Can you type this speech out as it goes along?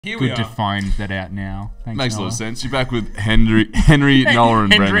Here we Good are. to find that out now. Thanks, Makes a lot Noah. of sense. You're back with Henry, Noah,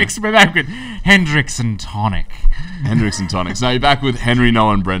 and Hendrix, we're back with Hendrix and Tonic. Brendan. Hendrix and Tonics. Now you're back with Henry,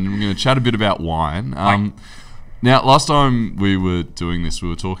 Noah, and Brendan. We're going to chat a bit about wine. Now, last time we were doing this, we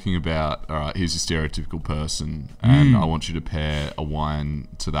were talking about, all right, here's your stereotypical person, and I want you to pair a wine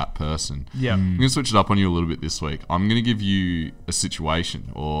to that person. Yeah. I'm going to switch it up on you a little bit this week. I'm going to give you a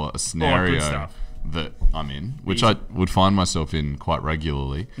situation or a scenario stuff. that I'm in, which I would find myself in quite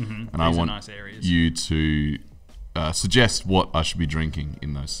regularly, and I These are want nice areas. you to suggest what I should be drinking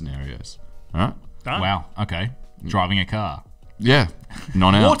in those scenarios. All right? Done? Wow, okay. Driving a car. Yeah,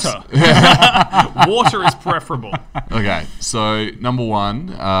 non-outs. Water. Water is preferable. Okay, so number one,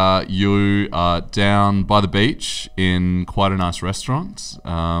 you are down by the beach in quite a nice restaurant.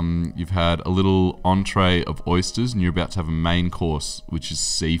 You've had a little entree of oysters, and you're about to have a main course, which is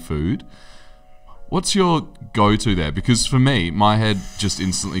seafood. What's your go-to there? Because for me, my head just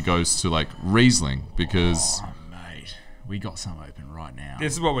instantly goes to like Riesling, because Oh, mate. We got some open right now.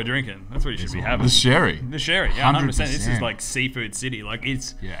 This is what we're drinking. That's what you should be having. the sherry. The sherry, yeah, 100%. This is 100%. like seafood city. Like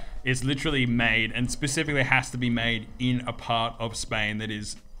it's literally made, and specifically has to be made in a part of Spain that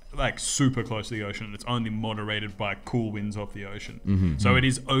is like super close to the ocean, and it's only moderated by cool winds off the ocean. So it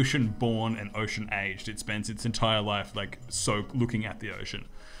is ocean born and ocean aged. It spends its entire life like looking at the ocean.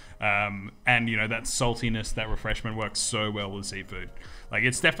 And you know, that saltiness, that refreshment works so well with seafood. Like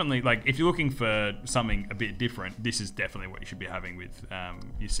it's definitely like, if you're looking for something a bit different, this is definitely what you should be having with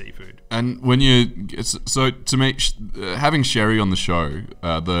your seafood. And when so to me, having sherry on the show,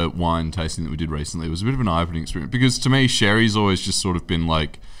 the wine tasting that we did recently, was a bit of an eye-opening experience, because to me, sherry's always just sort of been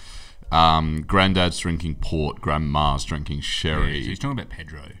like, granddad's drinking port, grandma's drinking sherry. Yeah, so he's talking about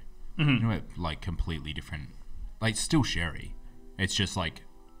Pedro. You're talking about like completely different, like still sherry. It's just like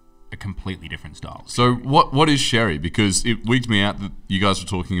a completely different style. So what is sherry? Because it wigged me out that you guys were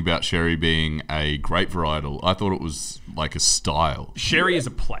talking about sherry being a grape varietal. I thought it was like a style. Sherry is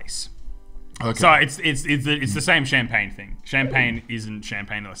a place. Okay. So it's the same champagne thing. Champagne isn't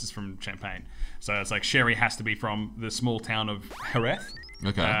champagne unless it's from Champagne. So it's like sherry has to be from the small town of Jerez.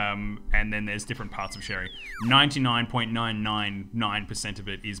 Okay. And then there's different parts of sherry. 99.999% of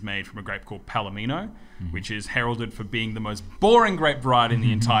it is made from a grape called Palomino, which is heralded for being the most boring grape variety in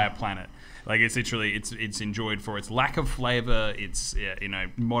the entire planet. Like it's literally, it's enjoyed for its lack of flavor. It's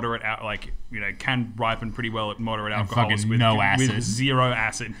moderate out, like can ripen pretty well at moderate alcohols with acid. with zero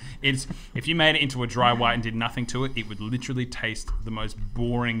acid. It's if you made it into a dry white and did nothing to it, it would literally taste the most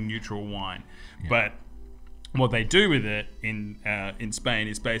boring neutral wine. Yeah. But what they do with it in Spain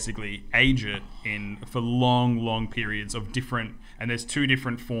is basically age it for long periods of different. And there's two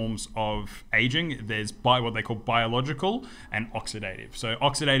different forms of aging. There's what they call biological and oxidative. So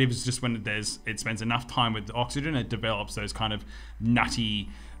oxidative is just when it spends enough time with the oxygen, it develops those kind of nutty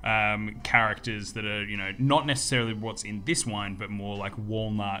characters that are not necessarily what's in this wine, but more like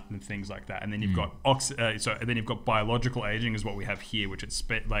walnut and things like that. And then you've got then you've got biological aging is what we have here, which it's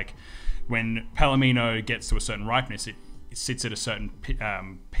like when Palomino gets to a certain ripeness, it sits at a certain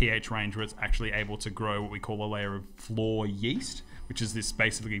pH range where it's actually able to grow what we call a layer of floor yeast, which is this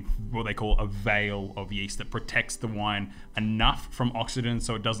basically what they call a veil of yeast that protects the wine enough from oxidants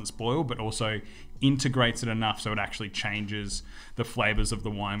so it doesn't spoil, but also integrates it enough so it actually changes the flavors of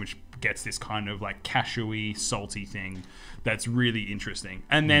the wine, which gets this kind of like cashewy, salty thing that's really interesting.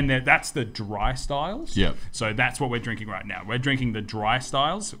 And then that's the dry styles. Yep. So that's what we're drinking right now. We're drinking the dry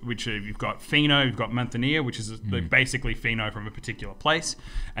styles, which you've got Fino, you've got Manzanilla, which is basically Fino from a particular place.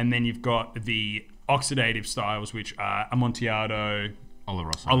 And then you've got the oxidative styles, which are Amontillado,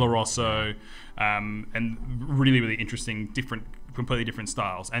 Oloroso, and really interesting, completely different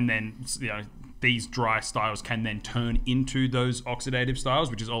styles. And then these dry styles can then turn into those oxidative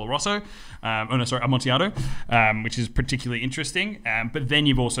styles, which is Amontillado, which is particularly interesting. But then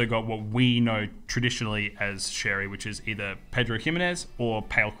you've also got what we know traditionally as sherry, which is either Pedro Jimenez or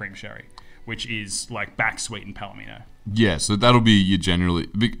pale cream sherry, which is like back sweetened Palomino. Yeah, so that'll be your generally,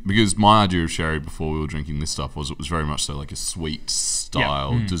 because my idea of sherry before we were drinking this stuff was it was very much so like a sweet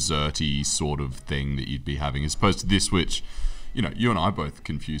style, desserty sort of thing that you'd be having, as opposed to this, which, you and I both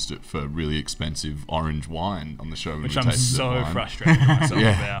confused it for really expensive orange wine on the show. Which I'm so frustrated with myself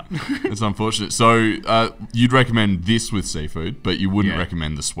about. It's unfortunate. So you'd recommend this with seafood, but you wouldn't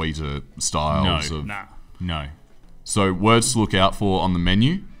recommend the sweeter styles? No. So words to look out for on the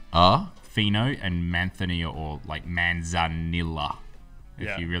menu are? Fino and Manzanilla, or like Manzanilla.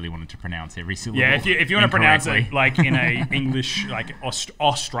 Yeah. If you really wanted to pronounce every syllable. Yeah, if you want to pronounce it incorrectly. like in a English, like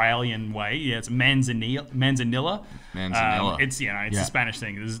Australian way, yeah, it's Manzanilla. Manzanilla. It's it's Yeah. a Spanish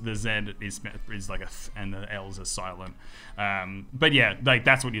thing. The Z is like a and the L's are silent. But yeah, like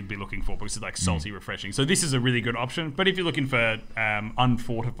that's what you'd be looking for because it's like salty, refreshing. So this is a really good option. But if you're looking for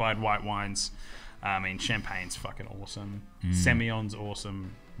unfortified white wines, I mean, Champagne's fucking awesome. Semillon's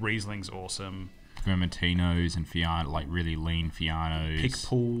awesome. Riesling's awesome. Vermentinos and Fiano, like really lean Fianos.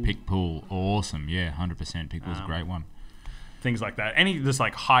 Pickpool, awesome. Yeah, 100%. Pickpool's a great one. Things like that. Any this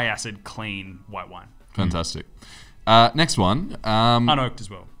like high acid, clean white wine. Fantastic. Next one. Unoaked as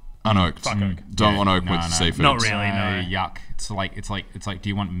well. Unoaked. Fuck oak. Don't want oak No, with no. seafood. Not really. No. Yuck. It's like, do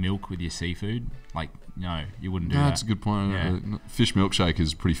you want milk with your seafood? Like, no, you wouldn't do No, that. that's a good point. Yeah. Fish milkshake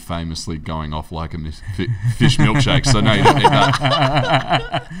is pretty famously going off like a fish milkshake, so no, you don't need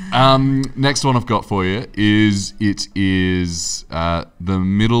that. Next one I've got for you is the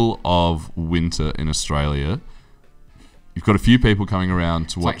middle of winter in Australia. You've got a few people coming around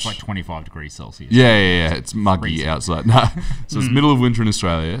to watch. It's like 25 degrees Celsius. Yeah. It's muggy freezing. outside. No. So it's middle of winter in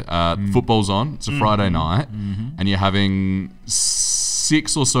Australia. Football's on. It's a Friday night. And you're having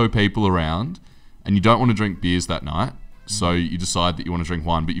 6 or so people around. And you don't want to drink beers that night. So you decide that you want to drink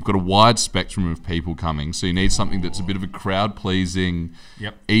wine. But you've got a wide spectrum of people coming. So you need something that's a bit of a crowd-pleasing,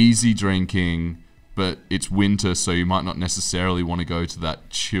 easy drinking. But it's winter, so you might not necessarily want to go to that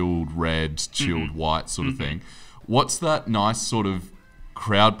chilled red, chilled white sort of thing. What's that nice sort of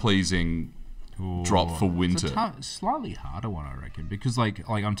crowd-pleasing drop for winter? It's a slightly harder one, I reckon, because like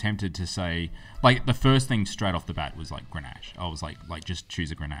I'm tempted to say, like the first thing straight off the bat was like Grenache. I was like just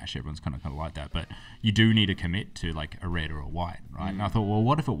choose a Grenache. Everyone's kind of like that, but you do need to commit to like a red or a white, right? And I thought, well,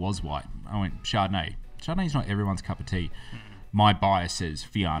 what if it was white? I went Chardonnay. Chardonnay's not everyone's cup of tea. My bias says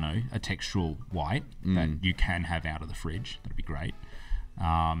Fiano, a textural white that you can have out of the fridge. That'd be great.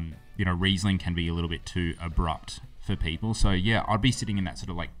 Riesling can be a little bit too abrupt for people. So yeah, I'd be sitting in that sort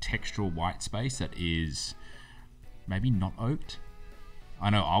of like textural white space that is maybe not oaked. I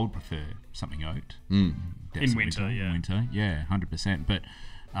know I would prefer something oaked. In winter, In winter, yeah, 100%. But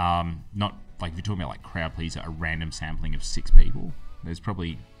not like if you're talking about like crowd pleaser, a random sampling of 6 people. There's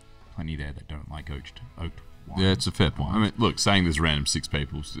probably plenty there that don't like oaked wine. Yeah, it's a fair point. I mean, look, saying there's random 6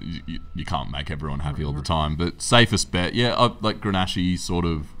 people, so you can't make everyone happy all the time. But safest bet, like Grenache sort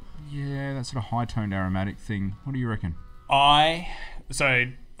of. Yeah, that sort of high-toned aromatic thing. What do you reckon?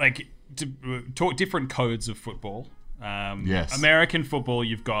 To talk different codes of football. Yes. American football,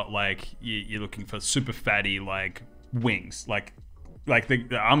 you've got like you're looking for super fatty like wings,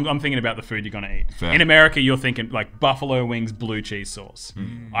 I'm thinking about the food you're gonna eat. Fair. In America, you're thinking like buffalo wings, blue cheese sauce.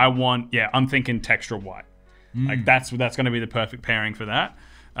 I'm thinking texture white. Like that's going to be the perfect pairing for that.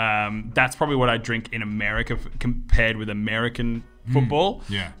 That's probably what I drink in America compared with American football.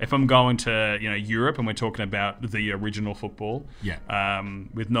 Yeah. If I'm going to Europe and we're talking about the original football,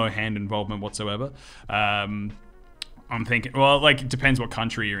 with no hand involvement whatsoever, I'm thinking, it depends what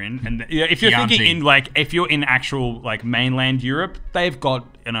country you're in, and if you're thinking if you're in actual like mainland Europe, they've got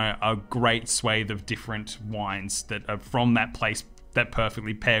a great swathe of different wines that are from that place that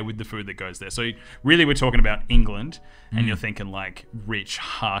perfectly pair with the food that goes there. So really, we're talking about England, and you're thinking like rich,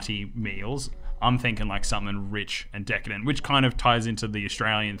 hearty meals. I'm thinking like something rich and decadent, which kind of ties into the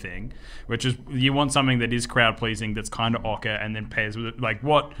Australian thing, which is you want something that is crowd pleasing, that's kind of ochre, and then pairs with it, like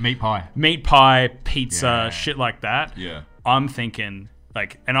what? Meat pie, pizza, Yeah. shit like that. Yeah. I'm thinking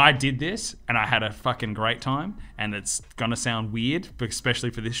and I did this, and I had a fucking great time, and it's gonna sound weird, but especially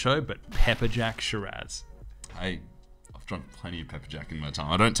for this show, but pepper jack Shiraz. Hey, I've drunk plenty of pepper jack in my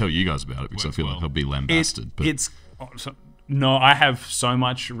time. I don't tell you guys about it because I feel like I'll be lambasted. No, I have so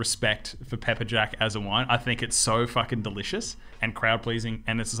much respect for pepper jack as a wine. I think it's so fucking delicious and crowd pleasing,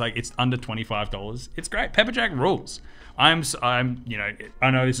 and it's like it's under $25. It's great. Pepper jack rules. I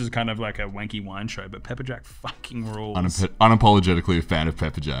know this is kind of like a wanky wine show, but pepper jack fucking rules. Unapologetically a fan of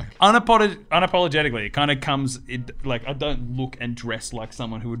pepper jack. Unapologetically, it kind of comes. I don't look and dress like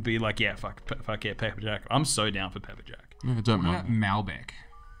someone who would be like, yeah, fuck yeah, pepper jack. I'm so down for pepper jack. Yeah, I don't What mind. about Malbec?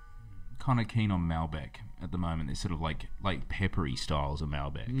 Kind of keen on Malbec at the moment. There's sort of like peppery styles of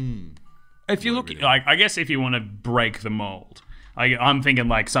Malbec. If you look, I guess if you want to break the mold, I'm thinking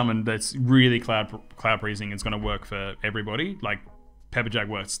like someone that's really cloud pleasing is going to work for everybody. Like pepper jack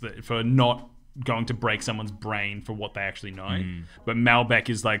works for not going to break someone's brain for what they actually know. But Malbec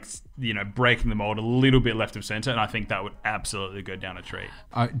is like breaking the mold a little bit left of center, and I think that would absolutely go down a treat.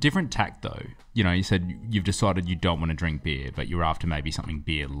 Different tact though. You said you've decided you don't want to drink beer, but you're after maybe something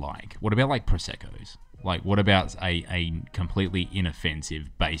beer-like. What about like Prosecco's? Like what about a completely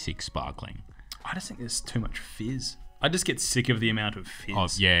inoffensive, basic sparkling? I just think there's too much fizz. I just get sick of the amount of fizz. Oh,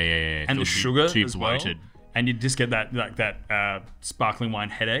 yeah. And the sugar too as well. bloated. And you just get that sparkling wine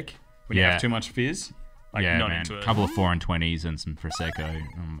headache when you have too much fizz. Like, yeah, not man. into it. A couple of 4 and 20s and some Prosecco.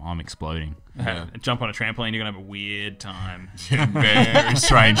 I'm exploding. Jump on a trampoline, you're going to have a weird time. Very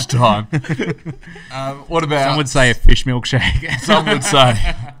strange time. What about... Some would say a fish milkshake. Some would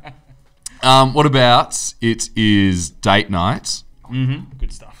say. What about it is date night? Mm-hmm.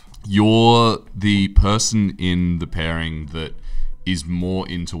 Good stuff. You're the person in the pairing that is more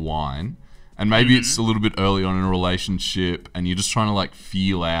into wine, and maybe it's a little bit early on in a relationship, and you're just trying to like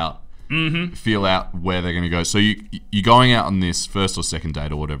feel out where they're going to go. So you're going out on this first or second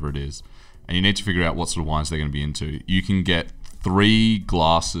date or whatever it is, and you need to figure out what sort of wines they're going to be into. You can get 3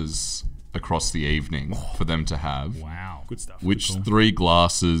 glasses across the evening for them to have. Wow. Good stuff. Which 3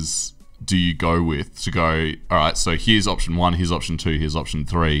 glasses do you go with to go, all right, so here's option 1, here's option 2, here's option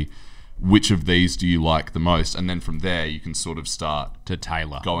 3. Which of these do you like the most? And then from there, you can sort of start To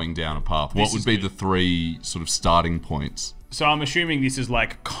tailor. going down a path. What would be the 3 sort of starting points? So I'm assuming this is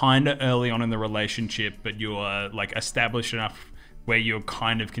like kind of early on in the relationship, but you're like established enough where you're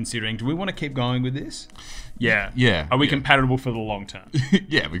kind of considering, do we want to keep going with this? Yeah. Yeah. Are we compatible for the long term?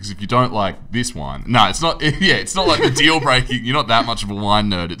 Yeah, because if you don't like this wine, no, it's not. Yeah, it's not like the deal breaking. You're not that much of a wine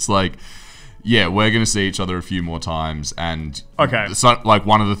nerd. It's like, yeah, we're going to see each other a few more times, and so like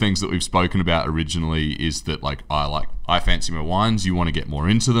one of the things that we've spoken about originally is that like I fancy my wines. You want to get more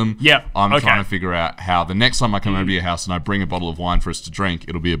into them. Yeah. I'm trying to figure out how the next time I come over to your house and I bring a bottle of wine for us to drink,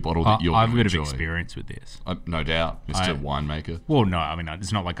 it'll be a bottle that you'll I've got a enjoy. bit of experience with this. No doubt, Mr. Winemaker. Well, no, I mean,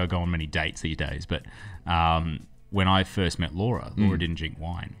 it's not like I go on many dates these days, but when I first met Laura didn't drink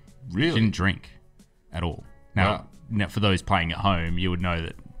wine. Really? She didn't drink at all. Now, for those playing at home, you would know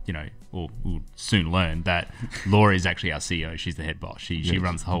that, you know, or we'll soon learn that Laura is actually our CEO. She's the head boss. She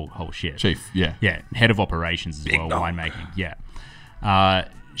runs the whole shit. Chief, yeah. Yeah, head of operations as well, winemaking. Yeah. I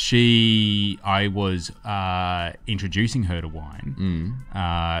was introducing her to wine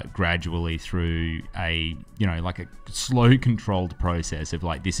gradually through a slow controlled process of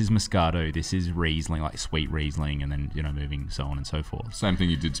like, this is Moscato, this is Riesling, like sweet Riesling, and then, moving so on and so forth. Same thing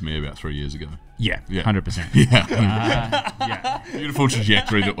you did to me about 3 years ago. Yeah, 100%. Yeah. Beautiful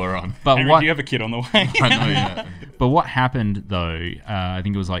trajectory that we're on. But Henry, do you have a kid on the way? I know, yeah. But what happened though, I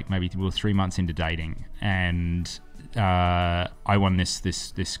think it was like maybe we were 3 months into dating, and I won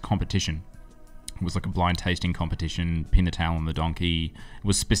this competition. It was like a blind tasting competition, pin the tail on the donkey. It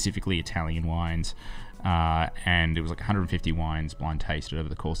was specifically Italian wines, and it was like 150 wines blind tasted over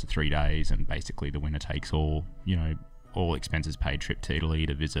the course of 3 days, and basically the winner takes all, all expenses paid trip to Italy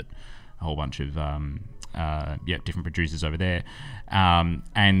to visit a whole bunch of different producers over there,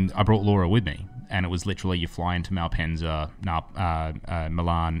 and I brought Laura with me, and it was literally you fly into Malpensa,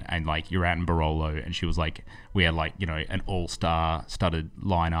 Milan, and like you're out in Barolo, and she was like, we had like an all-star studded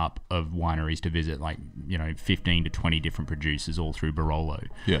lineup of wineries to visit, like 15 to 20 different producers all through Barolo.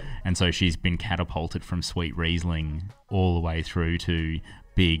 Yeah. And so she's been catapulted from sweet Riesling all the way through to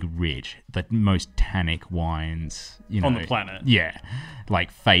big, rich, the most tannic wines on the planet. Yeah, like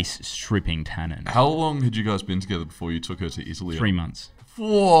face stripping tannin. How long had you guys been together before you took her to Italy? 3 months.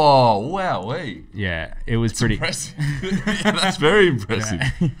 Whoa! Wow! Wait. Yeah, it was pretty impressive. Yeah, that's very impressive.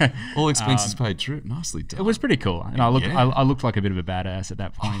 All expenses paid trip. Nicely done. It was pretty cool, and I looked like a bit of a badass at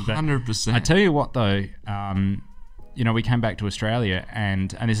that point. 100%. I tell you what, though, we came back to Australia,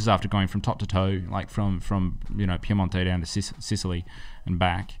 and this is after going from top to toe, like from Piemonte down to Sicily and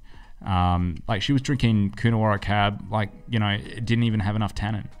back. Like she was drinking Coonawarra Cab, like it didn't even have enough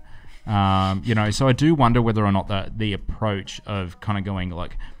tannin. So I do wonder whether or not the approach of kind of going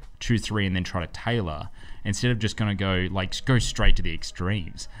like 2-3 and then try to tailor, instead of just going to go straight to the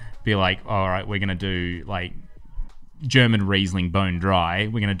extremes, be like, all right, we're going to do like German Riesling bone dry,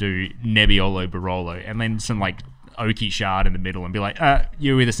 we're going to do Nebbiolo Barolo, and then some like oaky shard in the middle, and be like,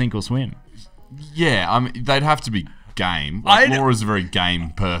 you either sink or swim. Yeah, I mean, they'd have to be game. Like, Laura's a very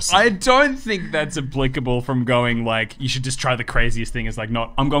game person. I don't think that's applicable from going like, you should just try the craziest thing. It's like,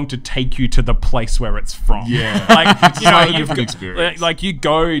 not, I'm going to take you to the place where it's from. Yeah. Like, different experience. Like you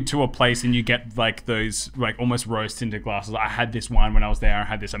go to a place and you get like those like almost rose tinted glasses. I had this wine when I was there. I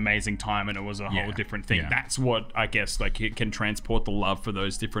had this amazing time, and it was a whole different thing. Yeah. That's what I guess like it can transport the love for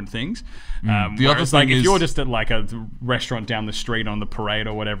those different things. The other thing like if is, you're just at like a restaurant down the street on the parade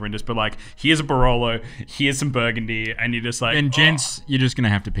or whatever, and just be like, here's a Barolo, here's some Burgundy, and you're just like, and gents, you're just gonna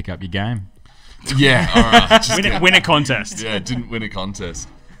have to pick up your game. Yeah, all right. Win a contest. Yeah, didn't win a contest.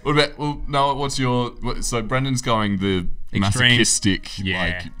 What about? Well, no. What's your? So Brendan's going the masochistic,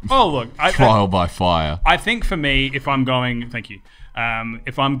 Yeah. Oh look, trial by fire. I think for me, if I'm going, thank you.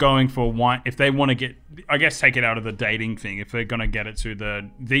 If I'm going for wine, if they want to get, I guess take it out of the dating thing. If they're going to get it to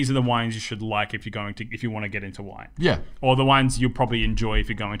these are the wines you should like if you want to get into wine. Yeah. Or the wines you'll probably enjoy if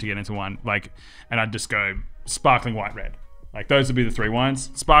you're going to get into wine. Like, and I'd just go sparkling, white, red. Like those would be the 3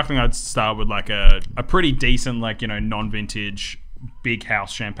 wines. Sparkling, I'd start with like a pretty decent, like, non-vintage big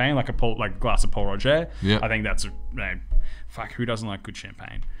house champagne, like a glass of Paul Roger. Yeah. I think that's fuck, who doesn't like good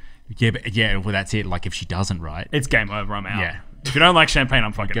champagne? Yeah, well, that's it. Like, if she doesn't, right? It's game over. I'm out. Yeah. If you don't like champagne,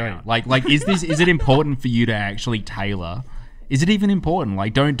 I'm fucking Go. out. Like, is it important for you to actually tailor? Is it even important?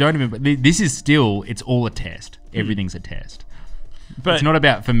 Like, don't even. This is still. It's all a test. Everything's a test. But it's not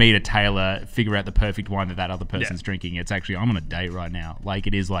about for me to figure out the perfect wine that other person's drinking. It's actually, I'm on a date right now. Like,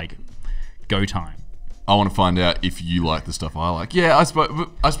 it is like go time. I want to find out if you like the stuff I like. Yeah, I suppose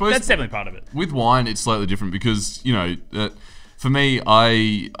that's definitely part of it. With wine, it's slightly different because for me,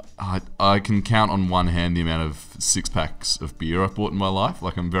 I can count on one hand the amount of 6-packs of beer I've bought in my life.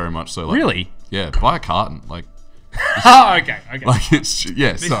 Like, I'm very much so like, really, yeah, buy a carton. Like, oh, okay. Like, it's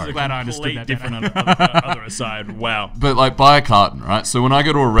This sorry. is glad I understood that. Different on the other side. Wow. But like, buy a carton, right? So when I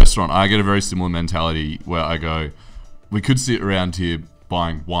go to a restaurant, I get a very similar mentality where I go, we could sit around here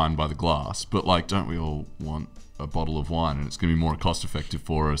buying wine by the glass, but like, don't we all want a bottle of wine? And it's going to be more cost effective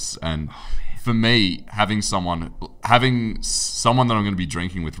for us. And for me, having someone that I'm going to be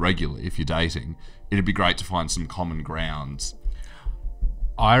drinking with regularly, if you're dating, it'd be great to find some common grounds.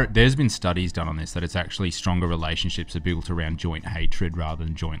 There's been studies done on this that it's actually stronger relationships are built around joint hatred rather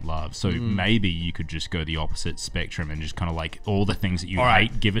than joint love. So maybe you could just go the opposite spectrum and just kind of like all the things that you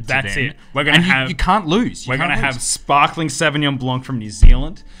hate, give it to them. That's it. We're gonna have. You can't lose. We're gonna have sparkling Sauvignon Blanc from New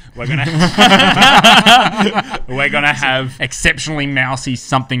Zealand. We're gonna. We're gonna have exceptionally mousy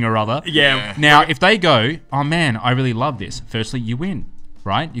something or other. Yeah. Now, if they go, oh man, I really love this. Firstly, you win,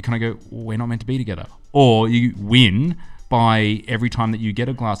 right? You kind of go, we're not meant to be together, or you win by every time that you get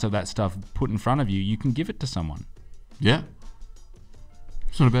a glass of that stuff put in front of you, you can give it to someone. Yeah.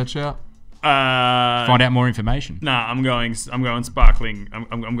 It's not a bad shout. Find out more information. Nah, I'm going sparkling.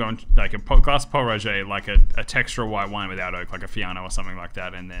 I'm going like a glass Paul Roger, like a textural white wine without oak, like a Fiano or something like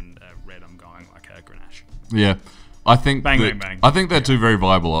that, and then red. I'm going like a Grenache. Yeah. I think bang. I think they're two very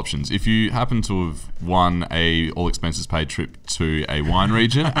viable options. If you happen to have won a all expenses paid trip to a wine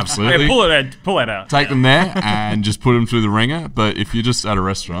region, absolutely. Yeah, pull it out. Take them there and just put them through the ringer. But if you're just at a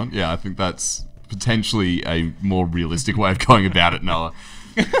restaurant, I think that's potentially a more realistic way of going about it, Noah.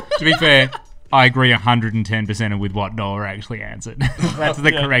 To be fair, I agree 110% with what Noah actually answered. That's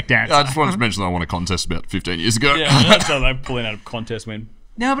the correct answer. I just wanted to mention that I won a contest about 15 years ago. Yeah, that's how they pulling out a contest win.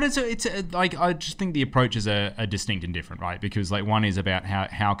 No, but it's like, I just think the approaches are distinct and different, right? Because like, one is about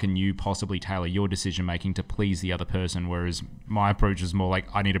how can you possibly tailor your decision making to please the other person, whereas my approach is more like,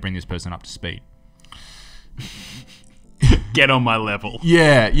 I need to bring this person up to speed. Get on my level.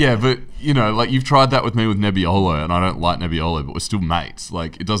 Yeah, but like, you've tried that with me with Nebbiolo, and I don't like Nebbiolo, but we're still mates.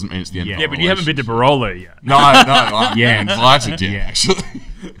 Like, it doesn't mean it's the end of our but you haven't been to Barolo yet. No, I'm invited yet, actually.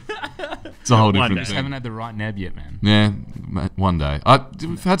 It's a whole different thing. Just haven't had the right neb yet, man. Yeah, one day.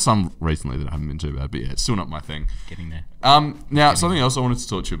 We've had some recently that I haven't been too bad, but it's still not my thing. Getting there. Now, something else I wanted to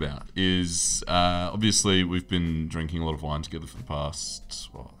talk to you about is, obviously, we've been drinking a lot of wine together for the past,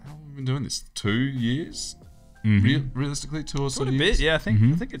 how long have we been doing this? 2 years? Mm-hmm. Realistically, 2 or so years? A bit, yeah, I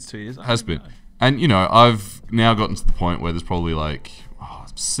think it's 2 years. Has been. And, I've now gotten to the point where there's probably like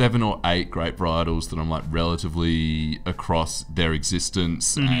 7 or 8 grape varietals that I'm like relatively across their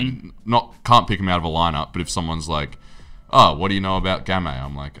existence and can't pick them out of a lineup. But if someone's like, oh, what do you know about Gamay?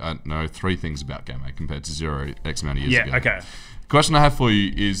 I'm like, I know 3 things about Gamay compared to 0 X amount of years ago. Yeah, okay. Question I have for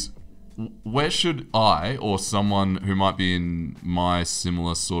you is, where should I, or someone who might be in my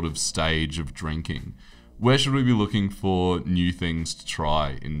similar sort of stage of drinking, where should we be looking for new things to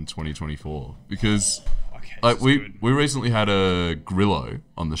try in 2024? Because we recently had a Grillo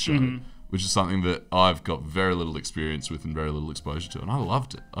on the show, which is something that I've got very little experience with and very little exposure to, and I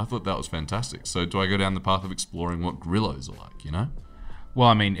loved it. I thought that was fantastic. So do I go down the path of exploring what Grillos are like, Well,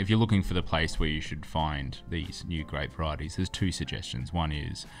 I mean, if you're looking for the place where you should find these new grape varieties, there's 2 suggestions. One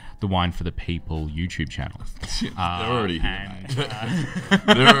is the Wine for the People YouTube channel. They're already here, mate.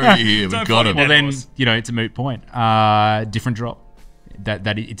 They're already here. We've got them. Well, then, it's a moot point. Different drop.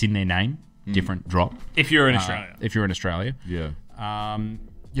 That it's in their name. Different drop. If you're in Australia. If you're in Australia. Yeah. That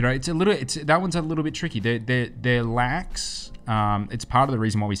one's a little bit tricky. They're lax. It's part of the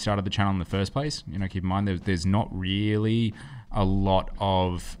reason why we started the channel in the first place. Keep in mind there's not really a lot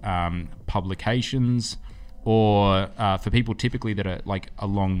of publications or for people typically that are like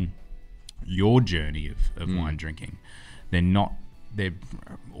along your journey of wine drinking. They're not they're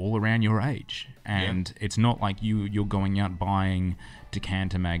all around your age, and it's not like you're going out buying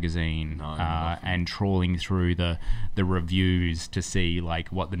Decanter magazine and trawling through the reviews to see like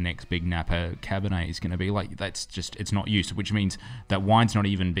what the next big Napa Cabernet is going to be. Like that's just, it's not you. So which means that wine's not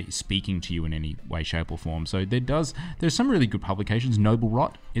even speaking to you in any way, shape or form. So there's some really good publications. Noble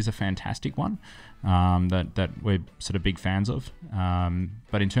Rot is a fantastic one that we're sort of big fans of.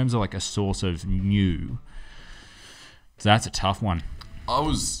 But in terms of like a source of new, that's a tough one.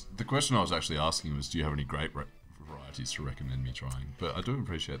 The question I was actually asking was, do you have any great varieties to recommend me trying? But I do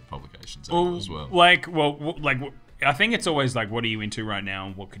appreciate the publications as well. I think it's always like, what are you into right now,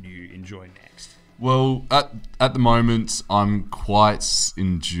 and what could you enjoy next? Well, at the moment, I'm quite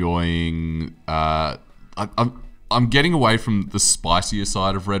enjoying. I'm getting away from the spicier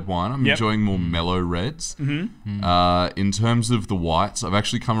side of red wine. I'm enjoying more mellow reds. In terms of the whites, I've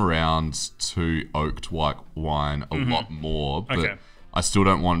actually come around to oaked white wine a lot more, but I still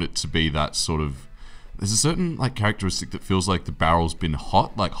don't want it to be that sort of. There's a certain like characteristic that feels like the barrel's been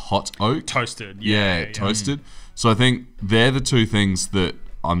hot, like hot oak, toasted. Toasted. So I think they're the two things that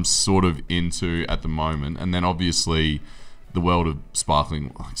I'm sort of into at the moment, and then obviously the world of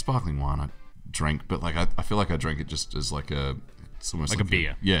sparkling wine. I drink, but like I feel like I drink it just as like it's almost like a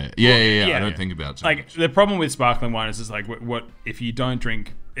beer. Yeah. I don't think about it too like much. The problem with sparkling wine is just like what if you don't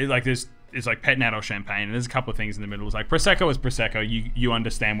drink it, like there's it's like pet nat or champagne, and there's a couple of things in the middle. It's like Prosecco is Prosecco. You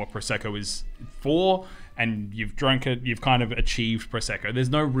understand what Prosecco is for, and you've drunk it. You've kind of achieved Prosecco. There's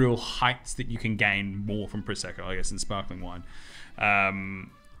no real heights that you can gain more from Prosecco, I guess, in sparkling wine.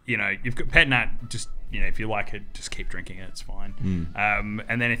 You've got pet nat. Just if you like it, just keep drinking it. It's fine.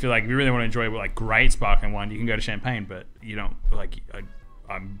 And then if you really want to enjoy like great sparkling wine, you can go to champagne. But you don't like.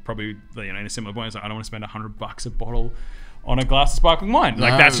 I'm probably in a similar point. It's like, I don't want to spend $100 a bottle on a glass of sparkling wine.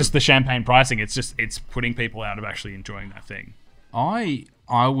 Like that's just the champagne pricing. It's putting people out of actually enjoying that thing. I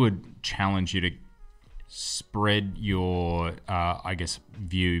would challenge you to spread your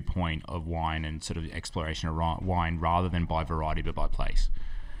viewpoint of wine and sort of exploration of wine rather than by variety but by place.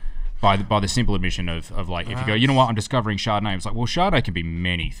 By the simple admission of like, if you go, you know what, I'm discovering Chardonnay. It's like, well, Chardonnay can be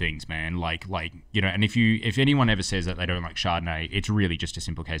many things, man. Like and if anyone ever says that they don't like Chardonnay, it's really just a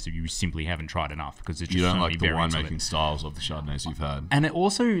simple case of you simply haven't tried enough, because it's just you don't so like many the variants winemaking styles of the Chardonnays you've had. And it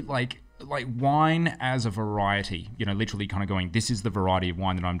also like wine as a variety, literally kind of going, this is the variety of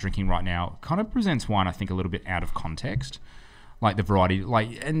wine that I'm drinking right now, kind of presents wine, I think, a little bit out of context. Like the variety,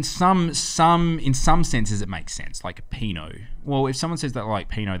 in some senses it makes sense. Like Pinot. Well, if someone says that like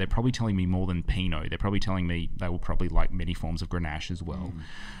Pinot, they're probably telling me more than Pinot. They're probably telling me they will probably like many forms of Grenache as well.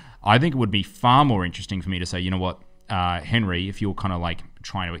 I think it would be far more interesting for me to say, you know what, Henry, if you're kind of like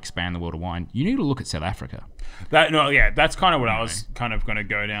trying to expand the world of wine, you need to look at South Africa. That's kind of what I was kind of going to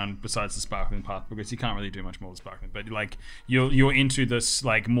go down besides the sparkling path, because you can't really do much more with sparkling. But like you're into this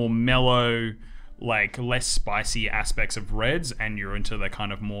like more mellow, like less spicy aspects of reds, and you're into the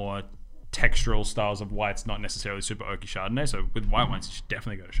kind of more textural styles of whites, not necessarily super oaky Chardonnay. So with white wines, you should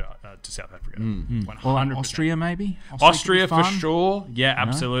definitely go to South Africa. 100%. Or Austria, maybe? Austria for sure. Yeah,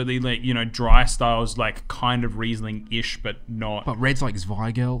 absolutely. Like, dry styles, like kind of Riesling-ish, but not. But reds like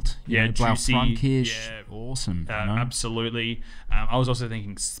Zweigelt, juicy. Blaufränkisch, awesome. Absolutely. I was also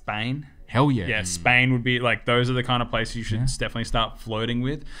thinking Spain. Hell yeah. Yeah, Spain would be like, those are the kind of places you should definitely start flirting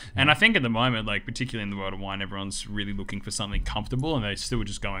with. And I think at the moment, like particularly in the world of wine, everyone's really looking for something comfortable, and they're still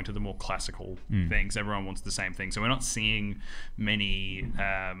just going to the more classical things. Everyone wants the same thing. So we're not seeing many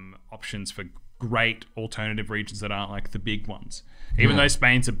options for great alternative regions that aren't like the big ones. Even though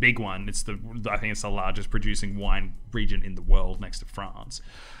Spain's a big one, I think it's the largest producing wine region in the world next to France.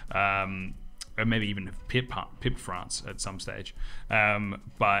 Or maybe even pip France at some stage.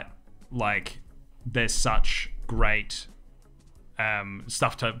 But like there's such great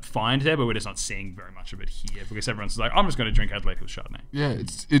stuff to find there, but we're just not seeing very much of it here, because everyone's like, I'm just going to drink Adelaide Hills Chardonnay. Yeah,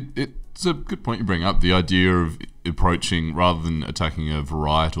 it's a good point you bring up, the idea of approaching, rather than attacking a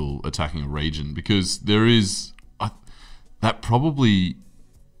varietal, attacking a region, because there is that probably.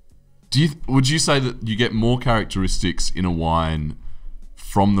 Would you say that you get more characteristics in a wine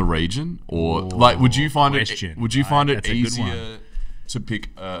from the region, or would you find it easier to pick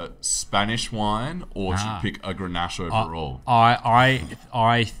a Spanish wine or to pick a Grenache overall?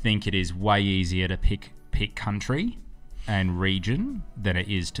 I think it is way easier to pick country and region than it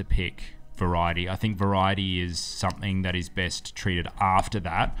is to pick variety. I think variety is something that is best treated after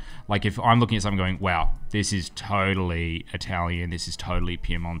that. Like if I'm looking at something going, wow, this is totally Italian, this is totally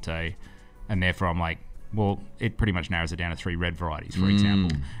Piemonte, and therefore I'm like, well, it pretty much narrows it down to 3 red varieties, for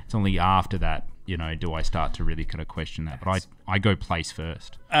example. It's only after that, do I start to really kind of question that. But I go place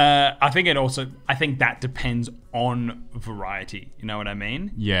first. I think that depends on variety. You know what I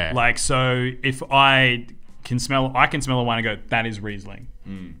mean? Yeah. Like, so if I can smell a wine and go, that is Riesling.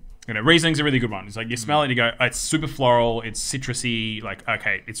 Riesling's a really good one. It's like you smell it and you go, oh, it's super floral, it's citrusy, like,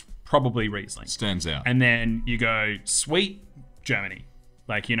 okay, it's probably Riesling. Stands out. And then you go sweet, Germany.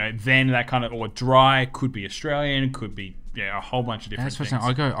 Like, then that kind of, or dry, could be Australian, could be a whole bunch of different things.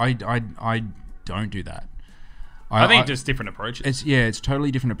 I don't do that. I think just different approaches. It's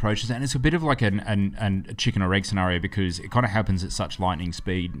totally different approaches, and it's a bit of like a chicken or egg scenario, because it kind of happens at such lightning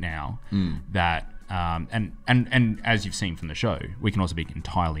speed now that and as you've seen from the show, we can also be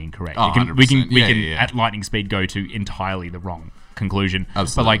entirely incorrect. We can at lightning speed go to entirely the wrong conclusion.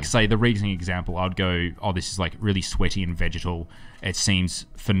 Absolutely. But like, say the Riesling example, I'd go, oh, this is like really sweaty and vegetal. It seems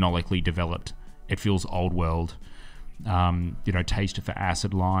phenolically developed. It feels old world. Taste for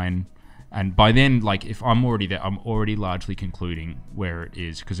acid line. And by then, like, if I'm already there, I'm already largely concluding where it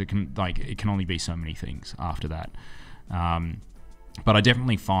is, because it can only be so many things after that. But I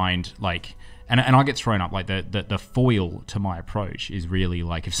definitely find, like, and I get thrown up, like, the foil to my approach is really,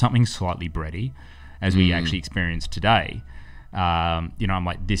 like, if something's slightly bready, as we actually experienced today, I'm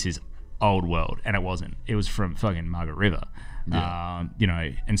like, this is old world, and it wasn't. It was from fucking Margaret River,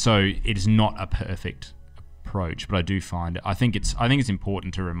 and so it is not a perfect approach, but I do find I think it's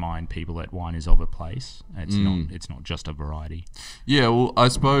important to remind people that wine is of a place. It's not just a variety. Yeah, well, I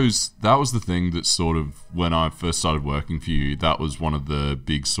suppose that was the thing that sort of, when I first started working for you, that was one of the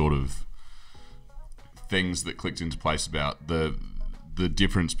big sort of things that clicked into place about the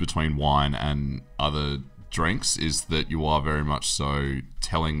difference between wine and other drinks, is that you are very much so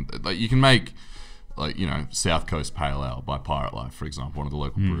telling, like, you can make, like, South Coast Pale Ale by Pirate Life, for example, one of the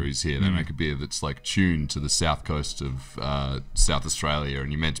local breweries here. They make a beer that's like tuned to the south coast of South Australia,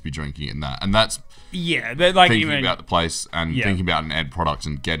 and you're meant to be drinking it in that. And that's they're like thinking about the place and thinking about an end product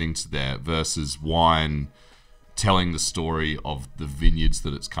and getting to there, versus wine telling the story of the vineyards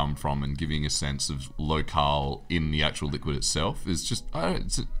that it's come from and giving a sense of locale in the actual liquid itself. Is just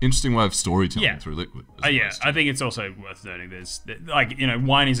it's an interesting way of storytelling through liquid. I think it's also worth noting there's, like,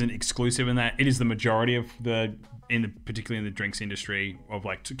 wine isn't exclusive in that. It is the majority of particularly in the drinks industry, of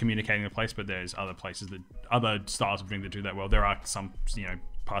like communicating the place, but there's other places that, other styles of drink that do that well. There are some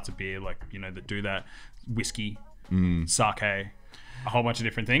parts of beer, like, that do that. Whiskey, sake, a whole bunch of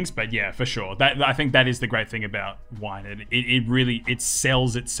different things, but yeah, for sure. I think that is the great thing about wine. It really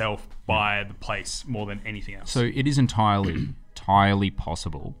sells itself by the place more than anything else. So it is entirely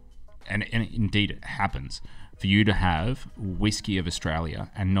possible, and indeed it happens, for you to have whiskey of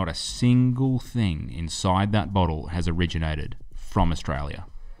Australia and not a single thing inside that bottle has originated from Australia.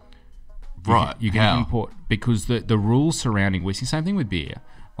 Right. You can import, because the rules surrounding whiskey, same thing with beer.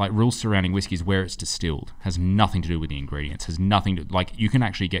 Like, rules surrounding whiskey is where it's distilled, has nothing to do with the ingredients, has nothing to, like, you can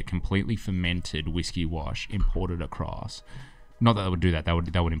actually get completely fermented whiskey wash imported across. Not that they would do that, they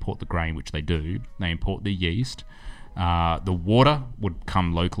would import the grain, which they do. They import the yeast. The water would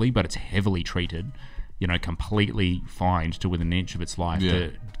come locally, but it's heavily treated, completely fined to within an inch of its life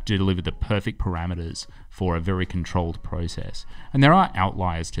to deliver the perfect parameters for a very controlled process. And there are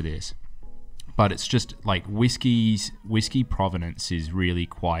outliers to this. But it's just like whiskey provenance is really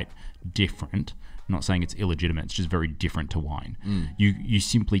quite different. I'm not saying it's illegitimate, it's just very different to wine. You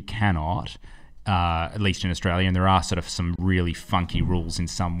simply cannot, at least in Australia, and there are sort of some really funky rules in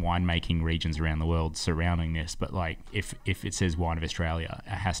some winemaking regions around the world surrounding this, but like if it says wine of Australia, it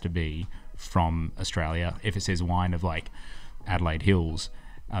has to be from Australia. If it says wine of like Adelaide Hills,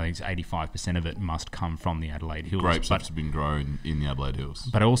 I think it's 85% of it must come from the Adelaide Hills. Grapes have to be grown in the Adelaide Hills.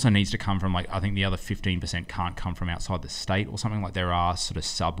 But it also needs to come from, like, I think the other 15% can't come from outside the state or something. Like, there are sort of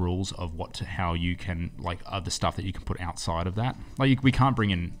sub-rules of how you can, like, other stuff that you can put outside of that. Like, we can't bring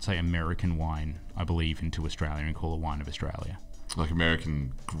in, say, American wine, I believe, into Australia and call it wine of Australia. Like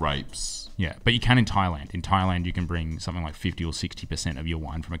American grapes. Yeah, but you can in Thailand. In Thailand, you can bring something like 50 or 60% of your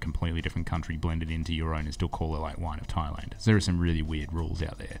wine from a completely different country blended into your own and still call it like wine of Thailand. So there are some really weird rules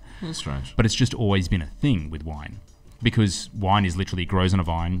out there. That's strange. But it's just always been a thing with wine. Because wine is literally grows on a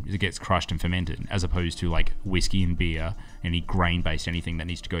vine, it gets crushed and fermented, as opposed to like whiskey and beer, any grain-based anything that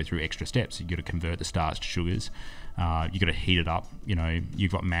needs to go through extra steps. You've got to convert the starch to sugars. You've got to heat it up.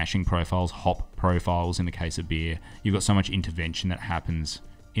 You've got mashing profiles, hop profiles in the case of beer. You've got so much intervention that happens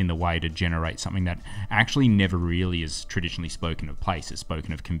in the way to generate something that actually never really is traditionally spoken of place. It's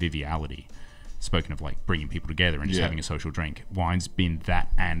spoken of conviviality, spoken of like bringing people together and just having a social drink. Wine's been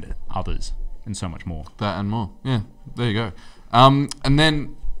that and others and so much more. That and more. Yeah, there you go. And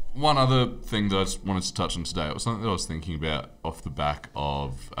then one other thing that I just wanted to touch on today, it was something that I was thinking about off the back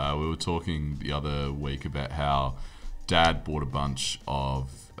of, we were talking the other week about how Dad bought a bunch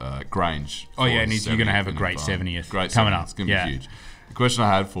of Grange. Oh yeah, and you're going to have a great 70th coming up. It's going to be huge. The question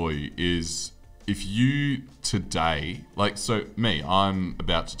I had for you is, if you today, like, so me, I'm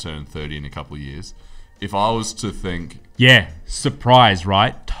about to turn 30 in a couple of years. If I was to think... Yeah, surprise,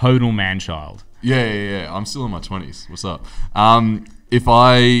 right? Total man-child. Yeah. I'm still in my 20s. What's up? If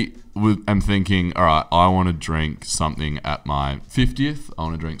I am thinking, all right, I want to drink something at my 50th. I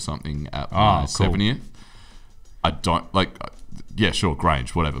want to drink something at my 70th. I don't, like... Yeah, sure,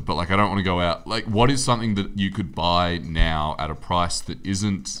 Grange, whatever. But, like, I don't want to go out... Like, what is something that you could buy now at a price that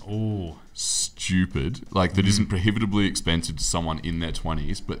isn't... stupid, like that isn't prohibitively expensive to someone in their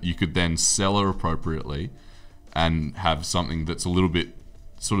 20s, but you could then sell her appropriately and have something that's a little bit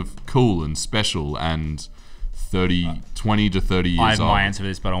sort of cool and special and 20 to 30 years old? I have my answer for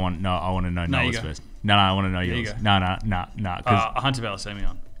this, but I want to know Noah's first. No, I want to know yours. No. Hunter Valley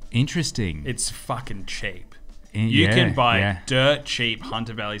Semillon. Interesting. It's fucking cheap. You can buy dirt cheap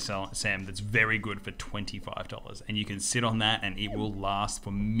Hunter Valley Sam that's very good for $25, and you can sit on that, and it will last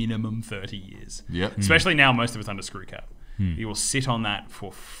for minimum 30 years. Yep. Especially now, most of it's under screw cap. You will sit on that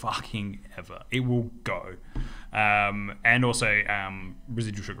for fucking ever. It will go. And also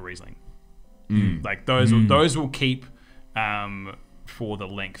residual sugar Riesling. Like those will keep for the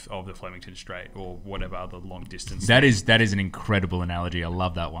length of the Flemington Strait or whatever other long distance. That is an incredible analogy. I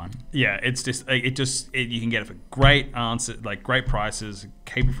love that one. Yeah, it's just you can get it for great answer, like great prices,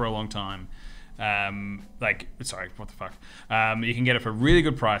 keep it for a long time. Sorry, what the fuck? You can get it for really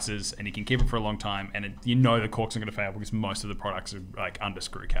good prices, and you can keep it for a long time, and the corks aren't going to fail because most of the products are like under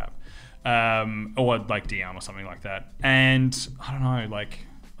screw cap, or like Dion or something like that. And I don't know, like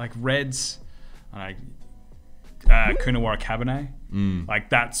reds, Coonawarra Cabernet. Like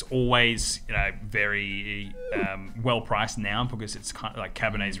that's always very well priced now because it's kind of like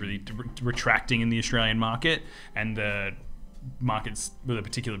Cabernet is really retracting in the Australian market, and the markets with the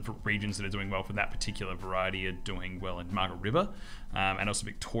particular regions that are doing well for that particular variety are doing well in Margaret River and also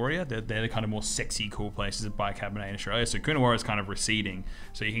Victoria. They're the kind of more sexy, cool places to buy Cabernet in Australia. So Coonawarra is kind of receding,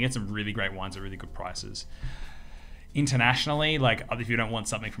 so you can get some really great wines at really good prices. Internationally, like if you don't want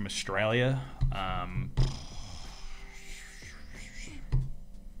something from Australia,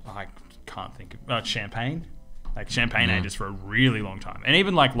 I can't think of champagne. Like champagne ages for a really long time, and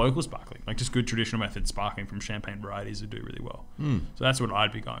even like local sparkling, like just good traditional method sparkling from champagne varieties that do really well. So that's what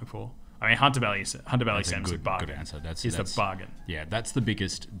I'd be going for. I mean, Hunter Valley Sam's a bargain. Good answer. That's the bargain. Yeah, that's the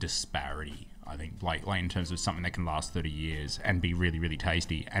biggest disparity, I think. Like in terms of something that can last 30 years and be really, really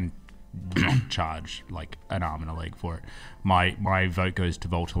tasty and not charge like an arm and a leg for it. My vote goes to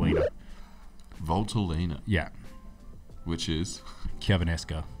Voltolina. Voltolina. Yeah. Which is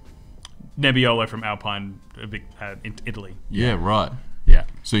Chiavanesca. Nebbiolo from Alpine, in Italy. Yeah, right. Yeah.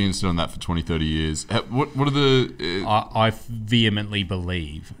 So you can sit on that for 20, 30 years. What are the... I vehemently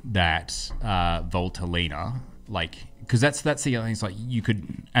believe that Voltolina, like... Because that's the other thing. It's like you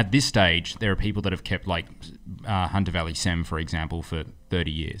could... At this stage, there are people that have kept, like, Hunter Valley Sem, for example, for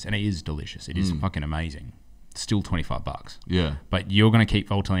 30 years. And it is delicious. It is fucking amazing. Still $25. Yeah. But you're going to keep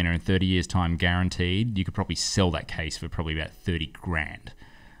Voltolina in 30 years' time guaranteed. You could probably sell that case for probably about 30 grand.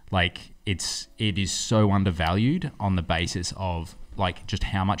 Like, it is so undervalued on the basis of, like, just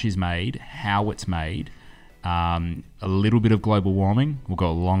how much is made, how it's made. A little bit of global warming will go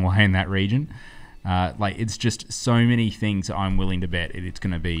a long way in that region. Like, it's just so many things I'm willing to bet it's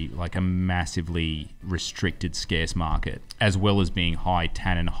going to be, like, a massively restricted, scarce market, as well as being high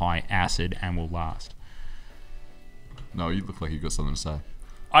tannin, high acid, and will last. No, you look like you've got something to say.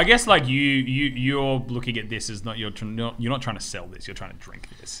 I guess like you're looking at this as you're not trying to sell this, you're trying to drink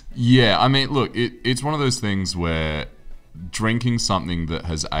this. Yeah, I mean, look, it's one of those things where drinking something that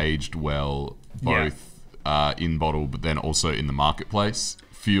has aged well, both in bottle, but then also in the marketplace,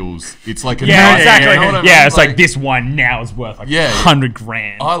 feels it's like a exactly. You know what I mean? Yeah, it's like this wine now is worth like 100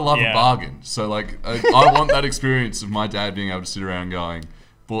 grand. I love a bargain, so like I want that experience of my dad being able to sit around going,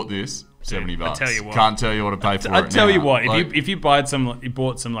 bought this. $70. I tell you what, can't tell you what to pay for it. I tell now. you what, like, if you bought some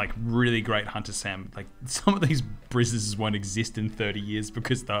like really great Hunter Sam, like some of these businesses won't exist in 30 years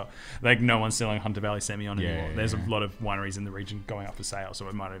because like no one's selling Hunter Valley Semillon anymore. There's a lot of wineries in the region going up for sale, so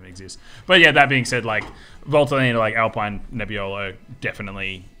it might not even exist. But yeah, that being said, like Voltolina, like Alpine Nebbiolo,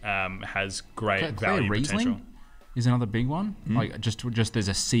 definitely has great value potential. Is another big one. Like just there's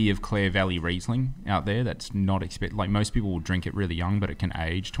a sea of Clare Valley Riesling out there that's not like most people will drink it really young, but it can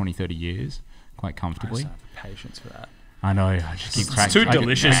age 20, 30 years quite comfortably. I just don't have patience for that. I know. I just keep cracking. It's too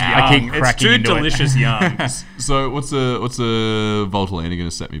delicious young. I keep It's cracking too into delicious young. So what's a Voltalina going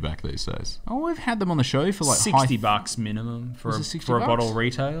to set me back these days? Oh, we've had them on the show for like $60 minimum for Was it $60 for a bottle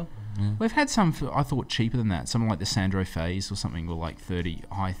retail. We've had some for, I thought, cheaper than that. Something like the Sandro Phase or something were like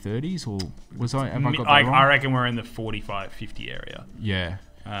high 30s, or have I got that wrong? I reckon we're in the 45, 50 area. Yeah.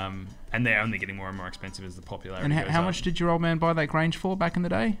 And they're only getting more and more expensive as the popularity And goes how up. much did your old man buy that Grange for back in the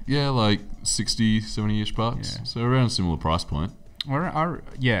day? Yeah, like 60, 70-ish bucks. Yeah. So around a similar price point.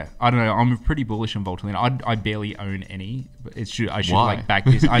 Yeah, I don't know. I'm pretty bullish on Voltalina. I barely own any. But I should Why? like back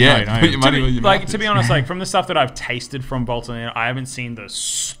this. I Yeah, know. put your money where your mouth To be is. honest, like from the stuff that I've tasted from Voltalina, I haven't seen the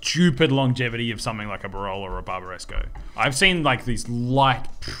stupid longevity of something like a Barolo or a Barbaresco. I've seen like these light,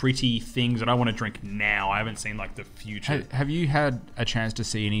 pretty things that I want to drink now. I haven't seen like the future. Have you had a chance to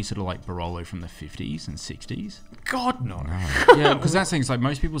see any sort of like Barolo from the 50s and 60s? God, no. Yeah, because that's things like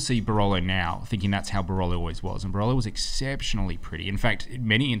most people see Barolo now thinking that's how Barolo always was, and Barolo was exceptionally pretty. In fact, in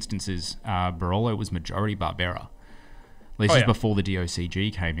many instances, Barolo was majority Barbera. This is before the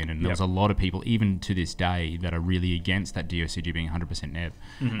DOCG came in, and there was a lot of people, even to this day, that are really against that DOCG being 100% NEB.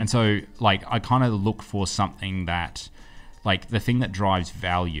 And so, like, I kind of look for something that, like, the thing that drives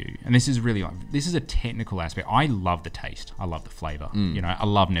value, and this is really, this is a technical aspect. I love the taste. I love the flavor. You know, I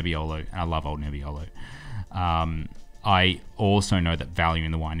love Nebbiolo, and I love Old Nebbiolo. I also know that value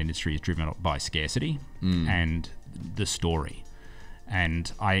in the wine industry is driven by scarcity and the story.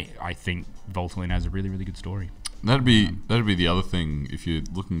 And I think Voltalina has a really, really good story. That'd be the other thing if you're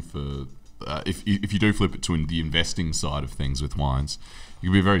looking for if you do flip it to the investing side of things with wines, you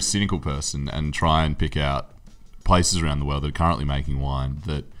can be a very cynical person and try and pick out places around the world that are currently making wine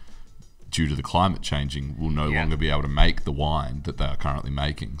that, due to the climate changing, will no longer be able to make the wine that they are currently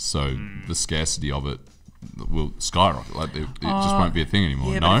making. So the scarcity of it will skyrocket. Like it just won't be a thing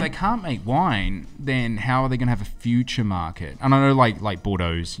anymore. Yeah, no? but if they can't make wine, then how are they going to have a future market? And I know, like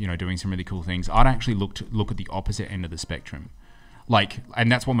Bordeaux's, you know, doing some really cool things. I'd actually look at the opposite end of the spectrum,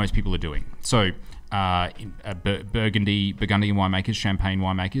 and that's what most people are doing. So, Burgundian winemakers, Champagne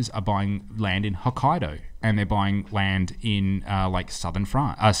winemakers are buying land in Hokkaido, and they're buying land in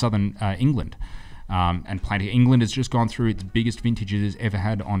southern England. And planting. England has just gone through its biggest vintages it's ever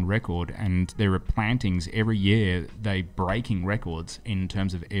had on record, and there are plantings every year. They're breaking records in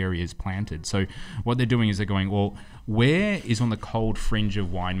terms of areas planted. So what they're doing is they're going, well, where is on the cold fringe of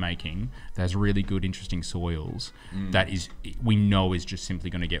winemaking that has really good, interesting soils that we know is just simply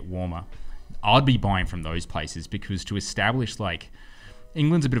going to get warmer? I'd be buying from those places, because to establish, like,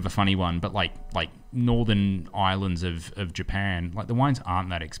 England's a bit of a funny one, but like northern islands of Japan, like, the wines aren't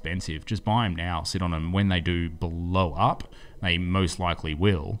that expensive. Just buy them now, sit on them. When they do blow up, they most likely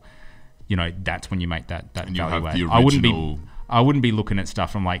will. You know, that's when you make that and value add. the original... I wouldn't be looking at stuff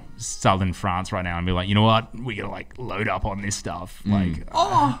from like southern France right now and be like, you know what, we gotta like load up on this stuff.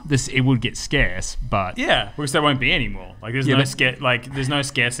 It would get scarce, but because there won't be any more. Like there's there's no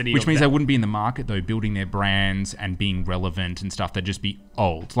scarcity. Which means they wouldn't be in the market though, building their brands and being relevant and stuff. They'd just be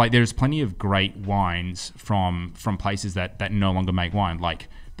old. Like there's plenty of great wines from places that no longer make wine. Like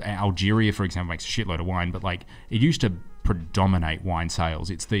Algeria, for example, makes a shitload of wine, but like it used to predominate wine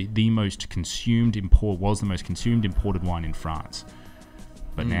sales. It's the most consumed imported wine in France,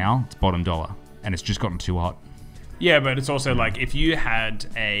 but now it's bottom dollar, and it's just gotten too hot. Yeah, but it's also like if you had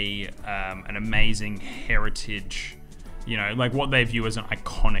an amazing heritage, you know, like what they view as an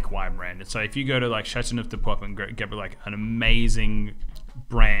iconic wine brand. So if you go to like Châteauneuf-du-Pape and get like an amazing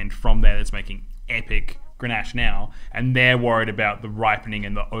brand from there that's making epic Grenache now, and they're worried about the ripening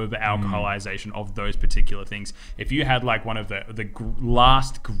and the over-alcoholization of those particular things. If you had like one of the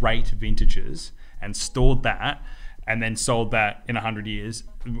last great vintages and stored that and then sold that in 100 years,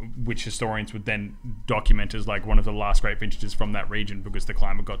 which historians would then document as like one of the last great vintages from that region because the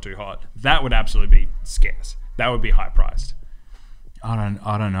climate got too hot, that would absolutely be scarce. That would be high priced. I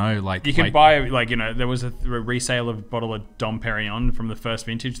don't know. Like you can buy, like, you know, there was a resale of a bottle of Dom Perignon from the first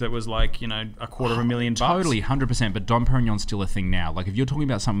vintage that was like, you know, $250,000 bucks. Totally, 100%. But Dom Perignon's still a thing now. Like if you're talking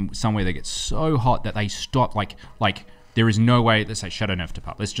about somewhere that gets so hot that they stop, like there is no way. Let's say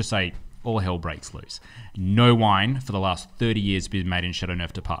Châteauneuf-du-Pape. Let's just say all hell breaks loose. No wine for the last 30 years has been made in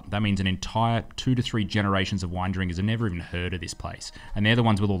Châteauneuf-du-Pape. That means an entire 2 to 3 generations of wine drinkers have never even heard of this place, and they're the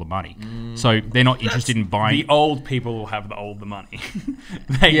ones with all the money. So they're not interested in buying. The old people will have the money.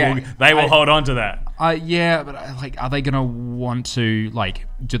 They will hold on to that. But like, are they going to want to, like,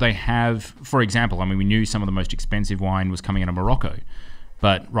 do they have, for example, I mean, we knew some of the most expensive wine was coming out of Morocco.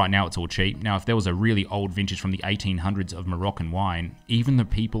 But right now it's all cheap. Now, if there was a really old vintage from the 1800s of Moroccan wine, even the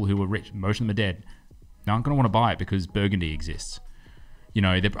people who were rich, most of them are dead, they aren't going to want to buy it because Burgundy exists. You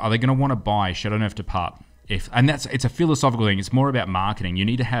know, are they going to want to buy Châteauneuf-du-Pape and it's a philosophical thing. It's more about marketing.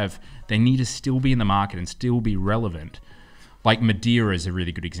 They need to still be in the market and still be relevant. Like Madeira is a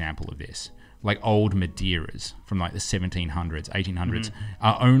really good example of this. Like old Madeiras from like the 1700s, 1800s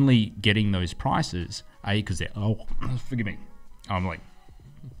are only getting those prices, because they're forgive me, I'm like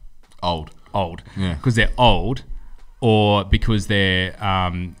old, yeah, because they're old, or because they're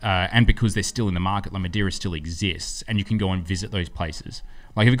and because they're still in the market. Like Madeira still exists, and you can go and visit those places.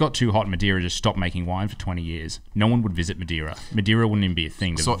 Like if it got too hot in Madeira, just stop making wine for 20 years. No one would visit Madeira. Madeira wouldn't even be a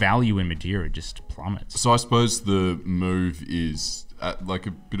thing. The value in Madeira just plummets. So I suppose the move is, like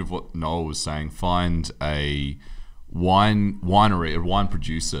a bit of what Noel was saying, find a winery, a wine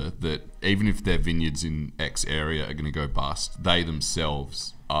producer that even if their vineyards in X area are going to go bust, they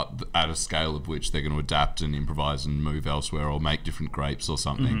themselves are at a scale of which they're going to adapt and improvise and move elsewhere or make different grapes or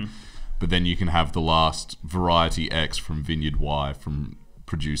something. But then you can have the last variety X from vineyard Y from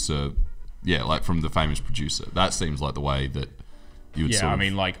producer, like from the famous producer. That seems like the way that you would sort of... I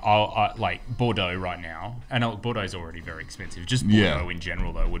mean, like Bordeaux right now, and Bordeaux's already very expensive. Just Bordeaux in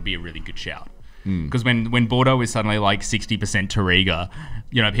general, though, would be a really good shout. Because when Bordeaux is suddenly like 60% Touriga,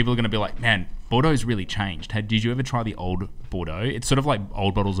 people are going to be like, man, Bordeaux's really changed. Did you ever try the old Bordeaux? It's sort of like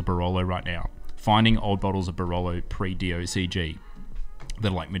old bottles of Barolo right now. Finding old bottles of Barolo pre-DOCG that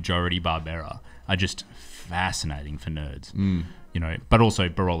are like majority Barbera are just fascinating for nerds. But also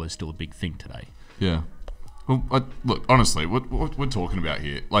Barolo is still a big thing today. Yeah. Well, look, honestly, what we're talking about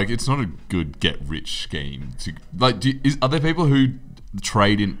here, like, it's not a good get-rich scheme. Are there people who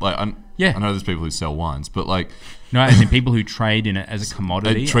trade in, like, I know there's people who sell wines, but like... No, as in people who trade in it as a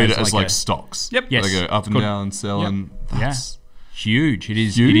commodity. And treat it as like stocks. Yep. Yes. They go up and down, selling. Yep. That's huge. It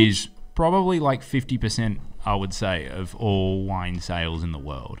is. Huge? It is probably like 50%, I would say, of all wine sales in the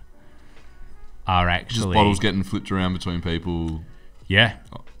world are actually... Just bottles getting flipped around between people. Yeah.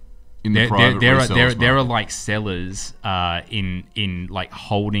 In the private there are like cellars in like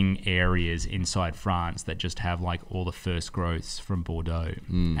holding areas inside France that just have like all the first growths from Bordeaux,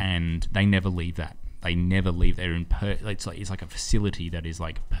 and they never leave that. They never leave. They're in it's like a facility that is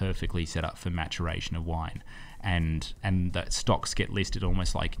like perfectly set up for maturation of wine, and the stocks get listed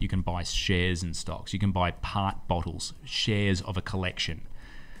almost like you can buy shares in stocks. You can buy part bottles, shares of a collection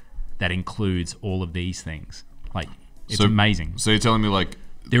that includes all of these things. Like, it's amazing. So you're telling me, like,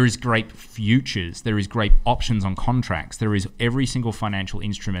 there is grape futures, there is grape options on contracts, there is every single financial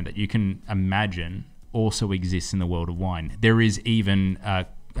instrument that you can imagine also exists in the world of wine. There is even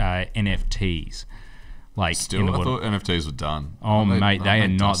NFTs. Like, still, I thought NFTs were done. Oh, mate, they are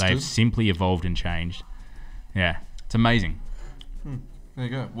not. They've simply evolved and changed. Yeah, it's amazing. There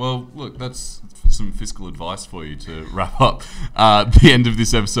you go. Well, look, that's some fiscal advice for you to wrap up the end of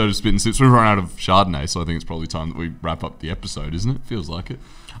this episode of Spittin Sips. We've run out of Chardonnay, so I think it's probably time that we wrap up the episode, isn't it? Feels like it.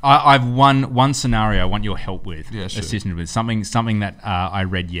 I've one scenario I want your help with. Yeah, sure. Assistance with something that I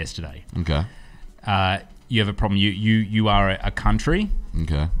read yesterday. Okay. You have a problem. You are a country.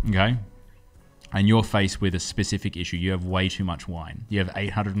 Okay. Okay. And you're faced with a specific issue. You have way too much wine. You have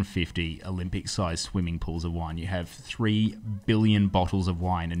 850 Olympic-sized swimming pools of wine. You have 3 billion bottles of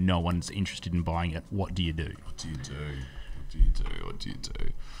wine, and no one's interested in buying it. What do you do? What do you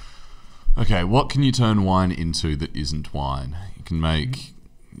do? Okay, what can you turn wine into that isn't wine?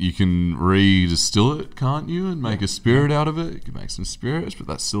 You can re-distill it, can't you, and make a spirit out of it? You can make some spirits, but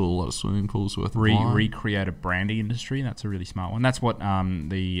that's still a lot of swimming pools worth of wine. Recreate a brandy industry. That's a really smart one. That's what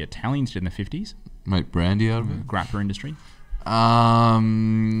the Italians did in the 50s. Make brandy out of it? Grappa industry.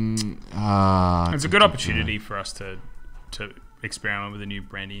 It's a good opportunity for us to experiment with a new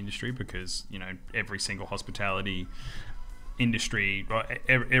brandy industry, because every single hospitality industry,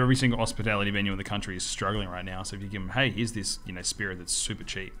 every single hospitality venue in the country is struggling right now. So if you give them, hey, here's this spirit that's super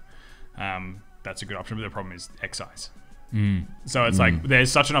cheap, that's a good option. But the problem is excise. So it's like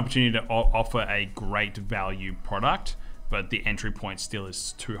there's such an opportunity to offer a great value product, but the entry point still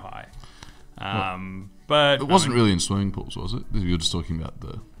is too high. But it wasn't really in swimming pools, was it? You were just talking about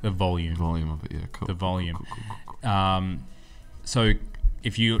the volume of it. Yeah, cool. The volume. Cool. So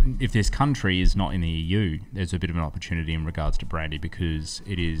if this country is not in the EU, there's a bit of an opportunity in regards to brandy, because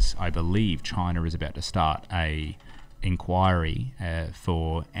it is, I believe, China is about to start a inquiry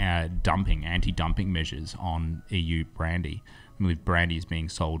for anti-dumping measures on EU brandy, with brandies being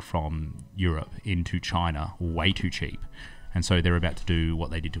sold from Europe into China way too cheap. And so they're about to do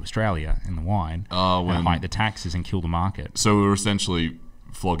what they did to Australia in the wine, and hike the taxes and kill the market. So we're essentially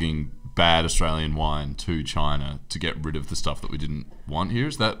flogging bad Australian wine to China to get rid of the stuff that we didn't want here.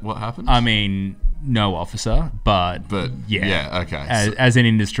 Is that what happened? I mean, no, officer, but yeah, okay. As an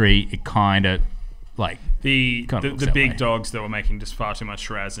industry, it kind of Like The Kinda looks the that big way. dogs that were making just far too much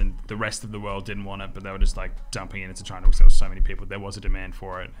Shiraz, and the rest of the world didn't want it, but they were just like dumping it into China because there was so many people. There was a demand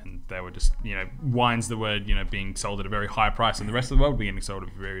for it, and they were just wines that were being sold at a very high price, and the rest of the world were getting sold at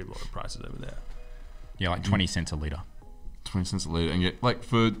very low prices over there. yeah, like 20 cents a litre. 20 cents a litre, and yet, like,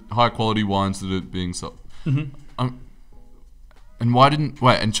 for high quality wines that are being sold. And why didn't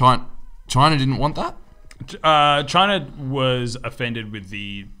and China didn't want that? China was offended with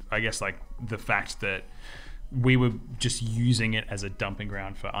the fact that we were just using it as a dumping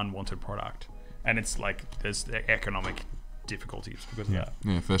ground for unwanted product, and it's like there's economic difficulties because of that.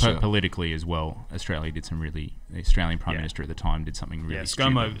 Yeah, fair share. Politically as well, Australia did some really. The Australian Prime Minister at the time did something really. Yeah,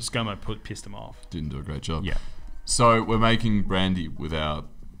 stupid. ScoMo pissed them off. Didn't do a great job. Yeah. So we're making brandy with our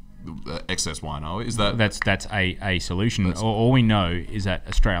excess wine, are we? Is that That's a solution. All we know is that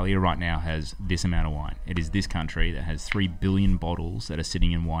Australia right now has this amount of wine. It is this country that has 3 billion bottles that are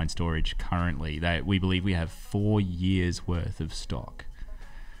sitting in wine storage currently. We believe we have 4 years worth of stock.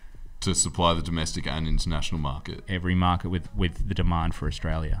 to supply the domestic and international market? Every market with the demand for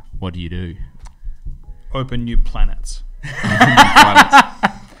Australia. What do? Open new planets.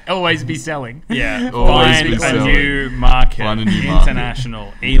 Always be selling. Yeah, Always find be a selling. new market. Find a new market.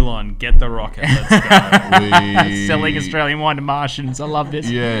 International. Elon, get the rocket. Let's go. Selling Australian wine to Martians. I love this.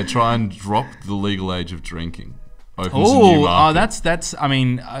 Yeah, try and drop the legal age of drinking. Opens a new market. that's. I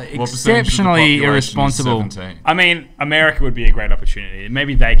mean, What percentage of the exceptionally population is irresponsible. 17? I mean, America would be a great opportunity.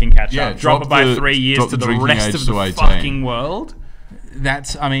 Maybe they can catch Yeah, up. Drop it by the- 3 years drop to the the drinking rest age of to the 18. fucking world.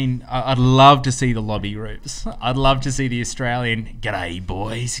 That's. I mean, I'd love to see the lobby groups. I'd love to see the Australian. G'day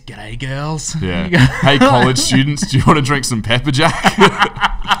boys. G'day girls. Yeah. Hey, college students, do you want to drink some pepper jack?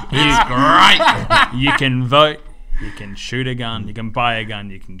 It's great. You can vote. You can shoot a gun. You can buy a gun.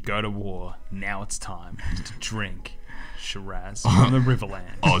 You can go to war. Now it's time to drink Shiraz from the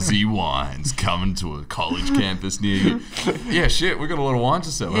Riverland. Aussie wines coming to a college campus near you. Yeah, shit, we got a lot of wine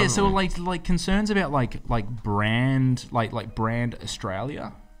to sell. Yeah, haven't so we? like concerns about like brand like brand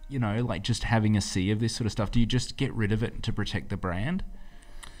Australia, like just having a sea of this sort of stuff. Do you just get rid of it to protect the brand?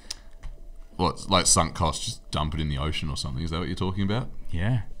 What, like sunk cost, just dump it in the ocean or something? Is that what you're talking about?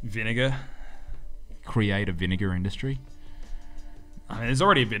 Yeah, Vinegar. create a vinegar industry. I mean, there's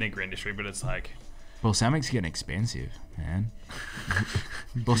already a vinegar industry, but it's like... Balsamic's getting expensive, man.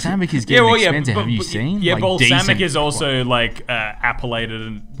 Balsamic is getting expensive. Have you seen? Yeah, like, balsamic decent- is also like appellated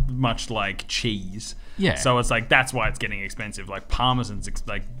and much like cheese. Yeah. So it's like that's why it's getting expensive. Like Parmesan's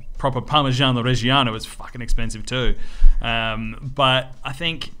like proper Parmigiano Reggiano is fucking expensive too. But I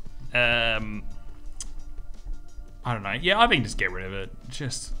think I don't know. Yeah, I think just get rid of it.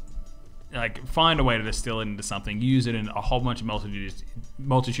 Just like find a way to distill it into something. Use it in a whole bunch of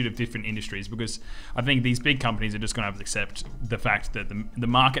multitude of different industries, because I think these big companies are just going to have to accept the fact that the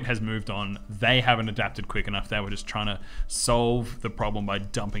market has moved on. They haven't adapted quick enough. They were just trying to solve the problem by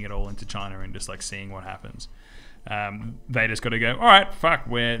dumping it all into China and just like seeing what happens. They just got to go, all right, fuck,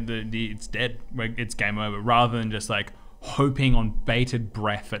 it's dead. It's game over, rather than just like hoping on bated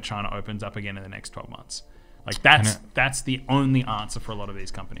breath that China opens up again in the next 12 months. Like that's the only answer for a lot of these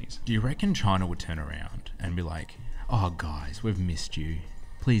companies. Do you reckon China would turn around and be like, "Oh, guys, we've missed you.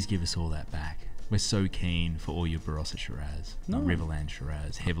 Please give us all that back. We're so keen for all your Barossa Shiraz, Riverland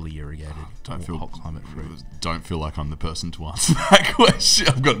Shiraz, heavily irrigated, hot climate fruit." Don't feel like I'm the person to answer that question.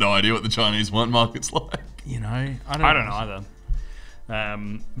 I've got no idea what the Chinese wine market's like. I don't know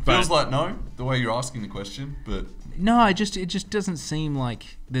either. Feels like no, the way you're asking the question, but No, it just doesn't seem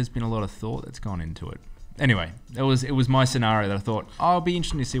like there's been a lot of thought that's gone into it. Anyway, it was my scenario that I thought, I'll be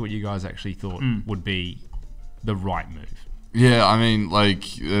interested to see what you guys actually thought would be the right move. yeah, I mean, like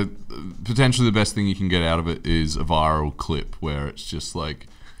potentially the best thing you can get out of it is a viral clip where it's just like,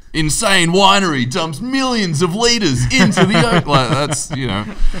 insane winery dumps millions of liters into the oak. Like that's,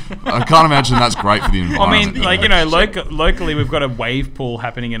 I can't imagine that's great for the environment. I mean, locally we've got a wave pool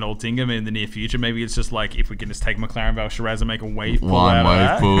happening in Altingham in the near future. Maybe it's just like if we can just take McLaren Vale Shiraz and make a wave pool out of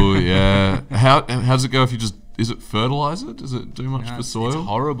that. pool, yeah. How does it go if you just, is it fertilizer? Does it do much for soil? It's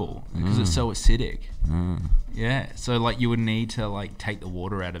horrible because it's so acidic. Yeah, so like you would need to like take the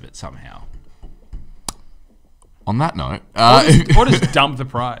water out of it somehow. On that note, Or just dump the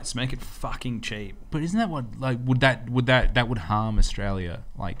price, make it fucking cheap. But isn't that what like that would harm Australia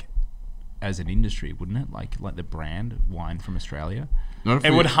like as an industry, wouldn't it? Like the brand of wine from Australia.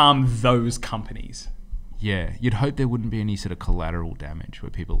 It would harm those companies. Yeah, you'd hope there wouldn't be any sort of collateral damage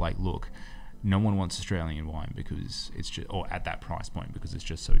where people like, look, no one wants Australian wine because it's just, or at that price point because it's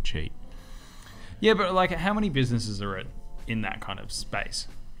just so cheap. Yeah, but like, how many businesses are in that kind of space?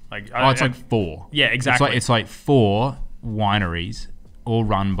 Like, it's like 4. Yeah, exactly. It's like 4 wineries, all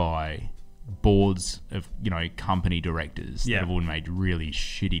run by boards of company directors Yeah. that have all made really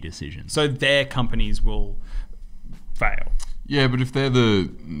shitty decisions. So their companies will fail. Yeah, but if they're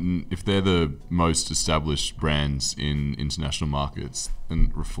the most established brands in international markets,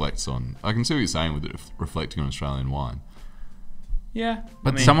 then reflects on. I can see what you're saying with it, reflecting on Australian wine. Yeah,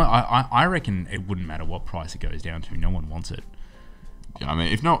 But I reckon it wouldn't matter what price it goes down to. No one wants it. Yeah, I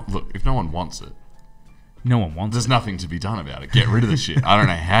mean, if no one wants it, No one wants there's it. nothing to be done about it. Get rid of the shit. I don't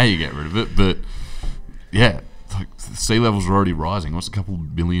know how you get rid of it, but yeah, like sea levels are already rising. What's a couple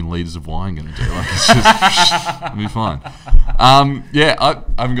billion liters of wine going to do? Like, it's just it'll be fine. Yeah, I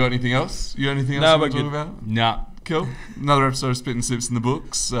haven't got anything else. You got anything else No, you want but to talk about? Nah. Cool. Another episode of Spittin Sips in the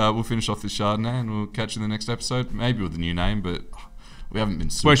books. We'll finish off this Chardonnay and we'll catch you in the next episode. Maybe with a new name, but we haven't been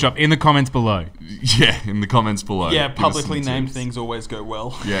super. Workshop in the comments below. Yeah, in the comments below. Yeah, Give us publicly some named tips. things always go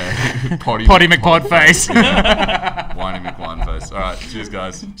well. Yeah. Potty McPodface. Whiny McWineface. All right, cheers,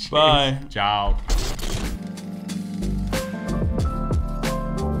 guys. Bye. Ciao.